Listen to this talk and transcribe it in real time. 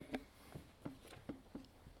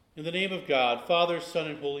In the name of God, Father, Son,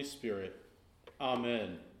 and Holy Spirit.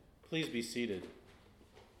 Amen. Please be seated.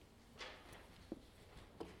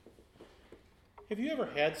 Have you ever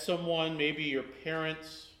had someone, maybe your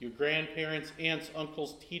parents, your grandparents, aunts,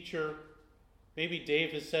 uncles, teacher? Maybe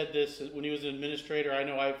Dave has said this when he was an administrator. I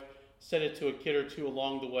know I've said it to a kid or two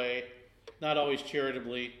along the way, not always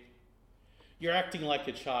charitably. You're acting like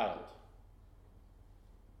a child.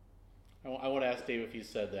 I want to ask Dave if he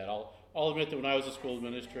said that. I'll admit that when I was a school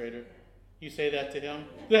administrator, you say that to him?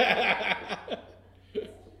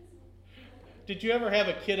 Did you ever have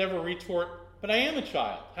a kid ever retort, but I am a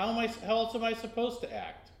child. How else am I supposed to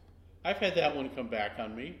act? I've had that one come back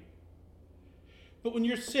on me. But when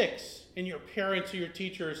you're 6 and your parents or your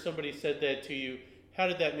teacher or somebody said that to you, how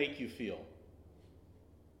did that make you feel?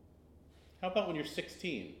 How about when you're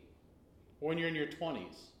 16 or when you're in your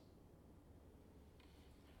 20s?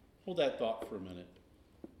 Hold that thought for a minute.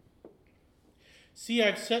 See,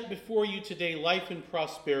 I've set before you today life and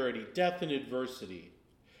prosperity, death and adversity.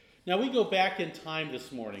 Now we go back in time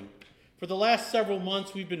this morning. For the last several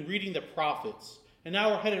months we've been reading the prophets, and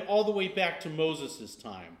now we're headed all the way back to Moses'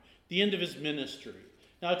 time, the end of his ministry.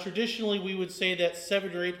 Now traditionally we would say that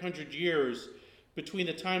 700 or 800 years between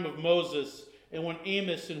the time of Moses and when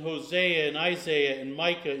Amos and Hosea and Isaiah and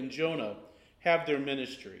Micah and Jonah have their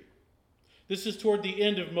ministry. This is toward the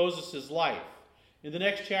end of Moses' life. In the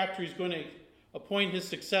next chapter, he's going to appoint his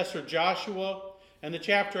successor, Joshua, and the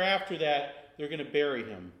chapter after that, they're going to bury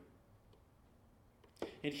him.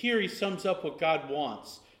 And here he sums up what God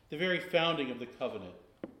wants, the very founding of the covenant.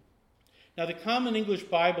 Now, the Common English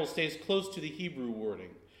Bible stays close to the Hebrew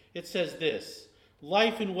wording. It says this: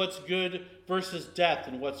 life in what's good versus death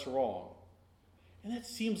in what's wrong. And that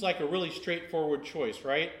seems like a really straightforward choice,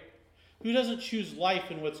 right? Who doesn't choose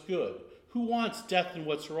life in what's good? Who wants death in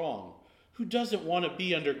what's wrong? Who doesn't want to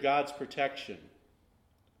be under God's protection?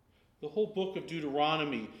 The whole book of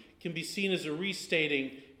Deuteronomy can be seen as a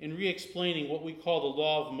restating and re-explaining what we call the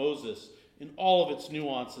law of Moses in all of its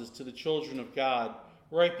nuances to the children of God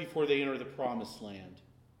right before they enter the promised land.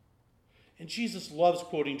 And Jesus loves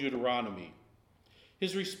quoting Deuteronomy.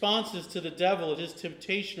 His responses to the devil at his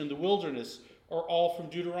temptation in the wilderness are all from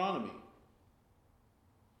Deuteronomy.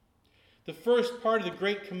 The first part of the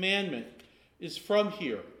Great Commandment is from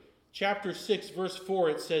here. Chapter 6, verse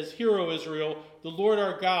 4, it says, "Hear, O Israel, the Lord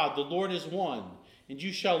our God, the Lord is one, and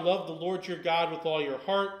you shall love the Lord your God with all your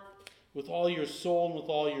heart, with all your soul, and with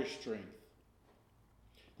all your strength."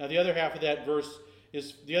 Now the other half of that verse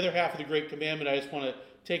is, the other half of the Great Commandment I just want to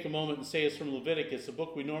take a moment and say is from Leviticus, a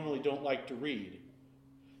book we normally don't like to read.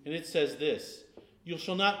 And it says this: "You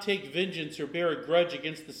shall not take vengeance or bear a grudge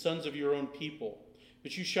against the sons of your own people,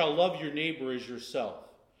 but you shall love your neighbor as yourself.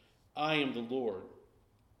 I am the Lord."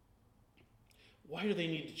 Why do they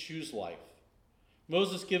need to choose life?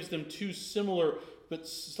 Moses gives them two similar but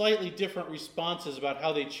slightly different responses about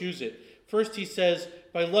how they choose it. First he says,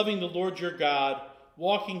 by loving the Lord your God,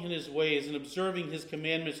 walking in his ways, and observing his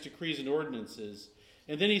commandments, decrees, and ordinances.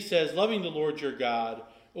 And then he says, loving the Lord your God,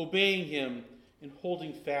 obeying him, and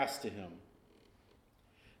holding fast to him.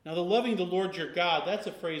 Now the loving the Lord your God, that's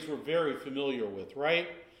a phrase we're very familiar with, right?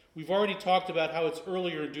 We've already talked about how it's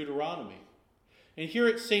earlier in Deuteronomy. And here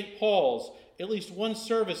at St. Paul's, at least one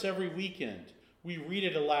service every weekend, we read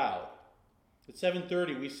it aloud. At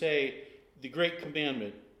 7:30, we say the Great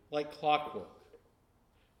Commandment, like clockwork.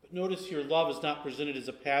 But notice here, love is not presented as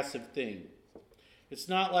a passive thing. It's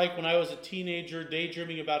not like when I was a teenager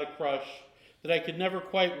daydreaming about a crush that I could never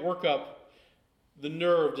quite work up the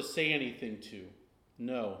nerve to say anything to.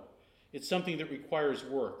 No, it's something that requires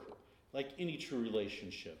work, like any true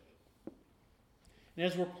relationship. And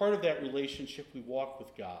as we're part of that relationship, we walk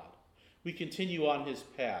with God. We continue on his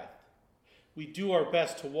path. We do our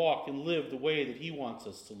best to walk and live the way that he wants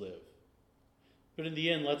us to live. But in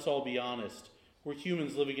the end, let's all be honest. We're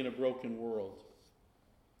humans living in a broken world.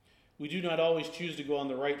 We do not always choose to go on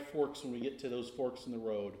the right forks when we get to those forks in the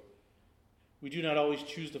road. We do not always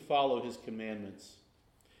choose to follow his commandments.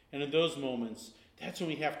 And in those moments, that's when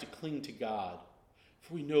we have to cling to God,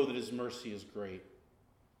 for we know that his mercy is great.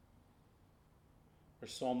 Our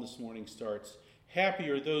psalm this morning starts, "Happy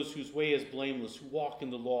are those whose way is blameless, who walk in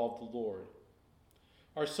the law of the Lord."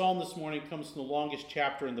 Our psalm this morning comes from the longest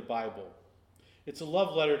chapter in the Bible. It's a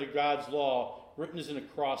love letter to God's law, written as an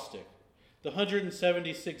acrostic. The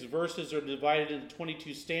 176 verses are divided into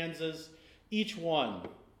 22 stanzas. Each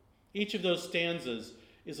of those stanzas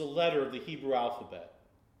is a letter of the Hebrew alphabet.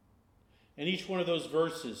 And each one of those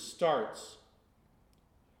verses starts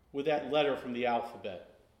with that letter from the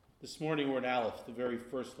alphabet. This morning we're in Aleph, the very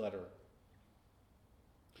first letter.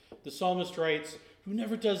 The psalmist writes, "Who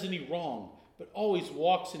never does any wrong, but always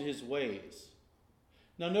walks in his ways.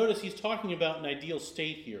 Now notice he's talking about an ideal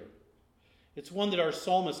state here. It's one that our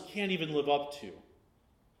psalmist can't even live up to.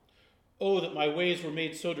 Oh, that my ways were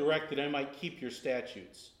made so direct that I might keep your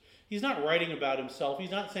statutes. He's not writing about himself.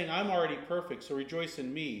 He's not saying, I'm already perfect, so rejoice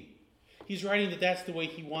in me. He's writing that that's the way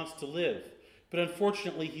he wants to live. But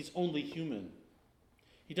unfortunately, he's only human.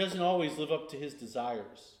 He doesn't always live up to his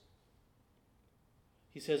desires.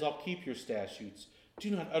 He says, I'll keep your statutes. Do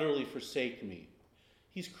not utterly forsake me.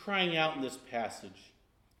 He's crying out in this passage,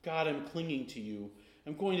 God, I'm clinging to you.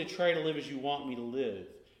 I'm going to try to live as you want me to live.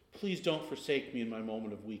 Please don't forsake me in my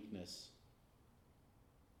moment of weakness.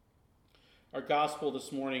 Our gospel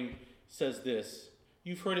this morning says this,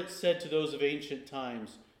 you've heard it said to those of ancient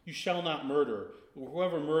times, you shall not murder, or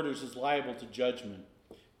whoever murders is liable to judgment.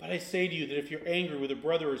 But I say to you that if you're angry with a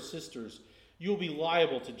brother or sisters, you'll be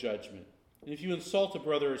liable to judgment. And if you insult a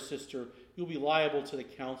brother or sister, you'll be liable to the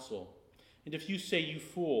council. And if you say, you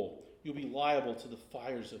fool, you'll be liable to the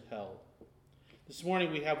fires of hell. This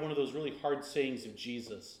morning we have one of those really hard sayings of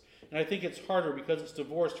Jesus. And I think it's harder because it's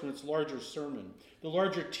divorced from its larger sermon, the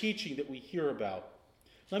larger teaching that we hear about.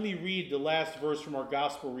 Let me read the last verse from our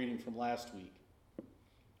gospel reading from last week.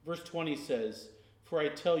 Verse 20 says, for I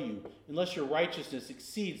tell you, unless your righteousness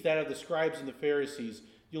exceeds that of the scribes and the Pharisees,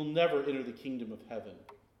 you'll never enter the kingdom of heaven.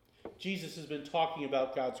 Jesus has been talking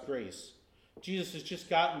about God's grace. Jesus has just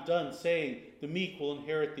gotten done saying the meek will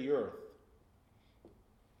inherit the earth.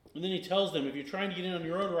 And then he tells them, if you're trying to get in on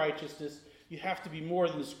your own righteousness, you have to be more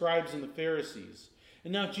than the scribes and the Pharisees.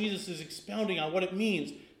 And now Jesus is expounding on what it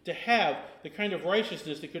means to have the kind of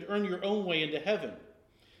righteousness that could earn your own way into heaven.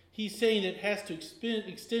 He's saying that it has to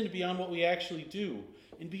extend beyond what we actually do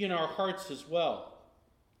and be in our hearts as well.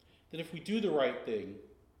 That if we do the right thing,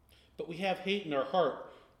 but we have hate in our heart,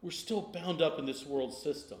 we're still bound up in this world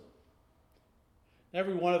system.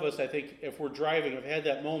 Every one of us, I think, if we're driving, have had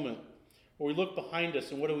that moment where we look behind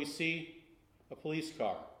us and what do we see? A police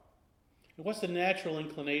car. And what's the natural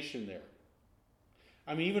inclination there?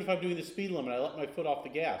 I mean, even if I'm doing the speed limit, I let my foot off the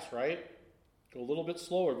gas, right? Go a little bit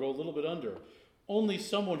slower, go a little bit under. Only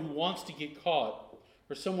someone who wants to get caught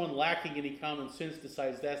or someone lacking any common sense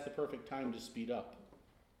decides that's the perfect time to speed up.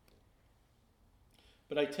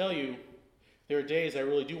 But I tell you, there are days I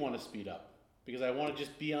really do want to speed up because I want to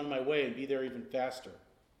just be on my way and be there even faster.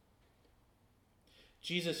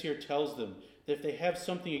 Jesus here tells them that if they have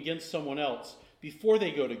something against someone else, before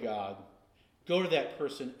they go to God, go to that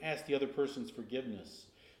person, ask the other person's forgiveness,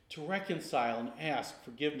 to reconcile and ask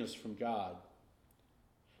forgiveness from God.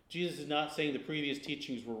 Jesus is not saying the previous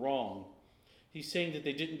teachings were wrong. He's saying that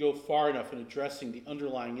they didn't go far enough in addressing the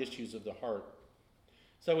underlying issues of the heart.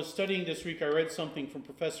 As I was studying this week, I read something from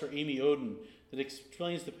Professor Amy Oden that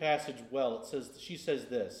explains the passage well. She says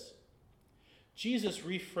this, Jesus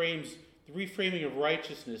the reframing of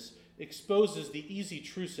righteousness exposes the easy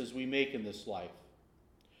truces we make in this life.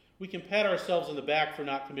 We can pat ourselves on the back for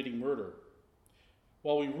not committing murder.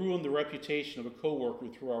 While we ruin the reputation of a coworker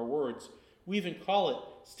through our words, we even call it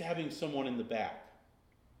stabbing someone in the back.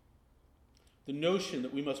 The notion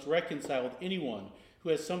that we must reconcile with anyone who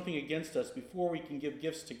has something against us before we can give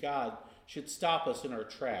gifts to God should stop us in our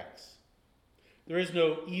tracks. There is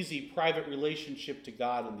no easy private relationship to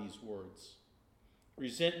God in these words.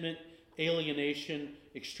 Resentment, alienation,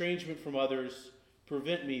 estrangement from others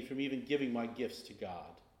prevent me from even giving my gifts to God.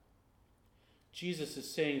 Jesus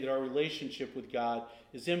is saying that our relationship with God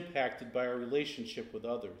is impacted by our relationship with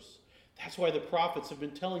others. That's why the prophets have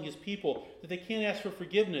been telling his people that they can't ask for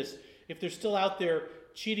forgiveness if they're still out there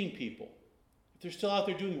cheating people, if they're still out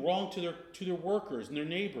there doing wrong to their workers and their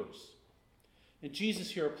neighbors. And Jesus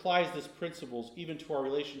here applies these principles even to our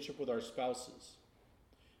relationship with our spouses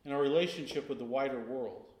and our relationship with the wider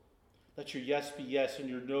world. Let your yes be yes and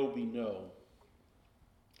your no be no.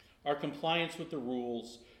 Our compliance with the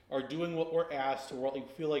rules, our doing what we're asked or what we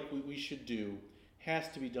feel like we should do, has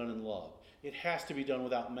to be done in love. It has to be done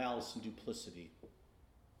without malice and duplicity.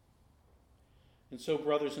 And so,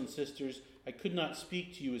 brothers and sisters, I could not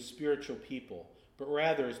speak to you as spiritual people, but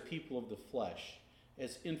rather as people of the flesh,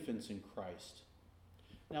 as infants in Christ.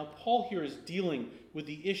 Now, Paul here is dealing with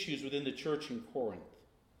the issues within the church in Corinth.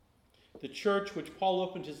 The church which Paul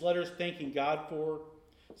opened his letters thanking God for,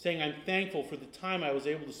 saying, I'm thankful for the time I was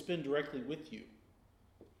able to spend directly with you.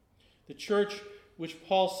 The church which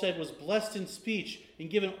Paul said was blessed in speech and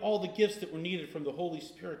given all the gifts that were needed from the Holy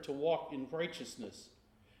Spirit to walk in righteousness.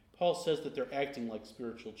 Paul says that they're acting like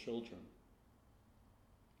spiritual children.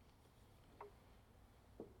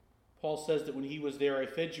 Paul says that when he was there, I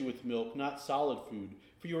fed you with milk, not solid food,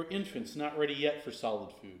 for you are infants, not ready yet for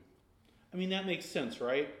solid food. I mean, that makes sense,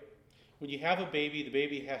 right? When you have a baby, the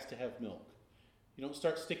baby has to have milk. You don't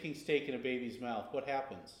start sticking steak in a baby's mouth. What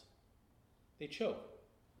happens? They choke.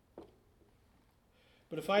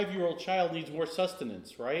 But a 5-year-old child needs more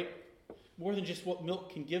sustenance, right? More than just what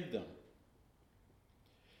milk can give them.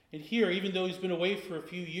 And here, even though he's been away for a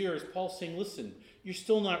few years, Paul's saying, listen, you're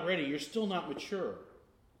still not ready. You're still not mature.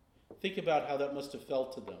 Think about how that must have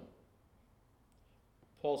felt to them.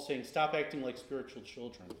 Paul's saying, stop acting like spiritual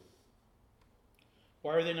children.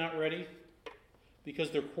 Why are they not ready?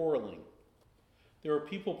 Because they're quarreling. There are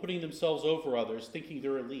people putting themselves over others, thinking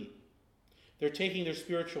they're elite. They're taking their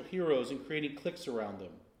spiritual heroes and creating cliques around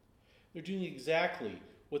them. They're doing exactly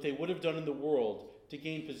what they would have done in the world to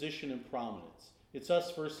gain position and prominence. It's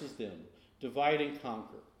us versus them. Divide and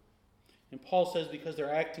conquer. And Paul says because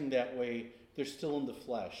they're acting that way, they're still in the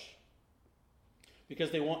flesh.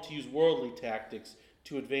 Because they want to use worldly tactics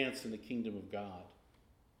to advance in the kingdom of God.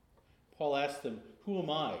 Paul asks them, who am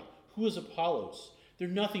I? Who is Apollos? They're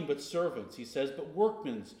nothing but servants, he says, but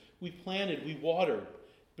workmen. We planted, we watered.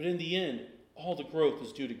 But in the end, all the growth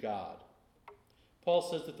is due to God. Paul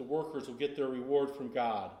says that the workers will get their reward from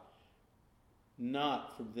God,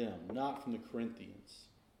 not from them, not from the Corinthians.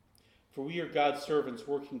 For we are God's servants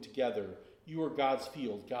working together. You are God's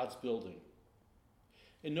field, God's building.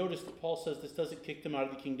 And notice that Paul says this doesn't kick them out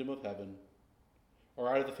of the kingdom of heaven or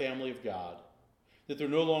out of the family of God, that they're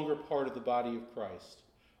no longer part of the body of Christ,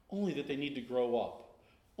 only that they need to grow up,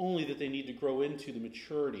 only that they need to grow into the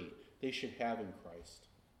maturity they should have in Christ.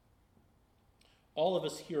 All of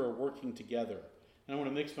us here are working together, and I want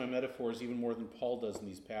to mix my metaphors even more than Paul does in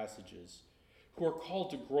these passages, who are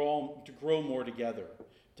called to grow more together,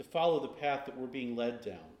 to follow the path that we're being led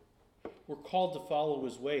down. We're called to follow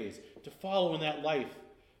his ways, to follow in that life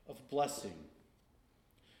of blessing.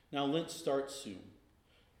 Now Lent starts soon,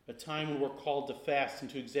 a time when we're called to fast and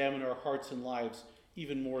to examine our hearts and lives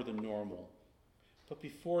even more than normal. But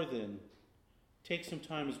before then, take some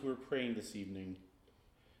time as we're praying this evening,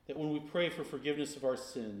 that when we pray for forgiveness of our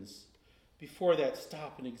sins, before that,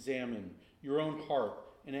 stop and examine your own heart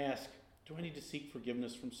and ask, do I need to seek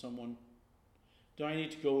forgiveness from someone? Do I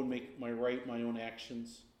need to go and make my own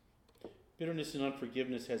actions? Bitterness and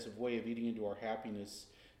unforgiveness has a way of eating into our happiness,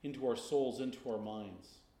 into our souls, into our minds.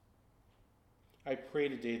 I pray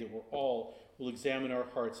today that we're all will examine our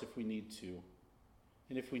hearts if we need to,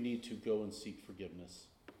 and if we need to, go and seek forgiveness.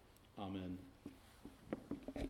 Amen.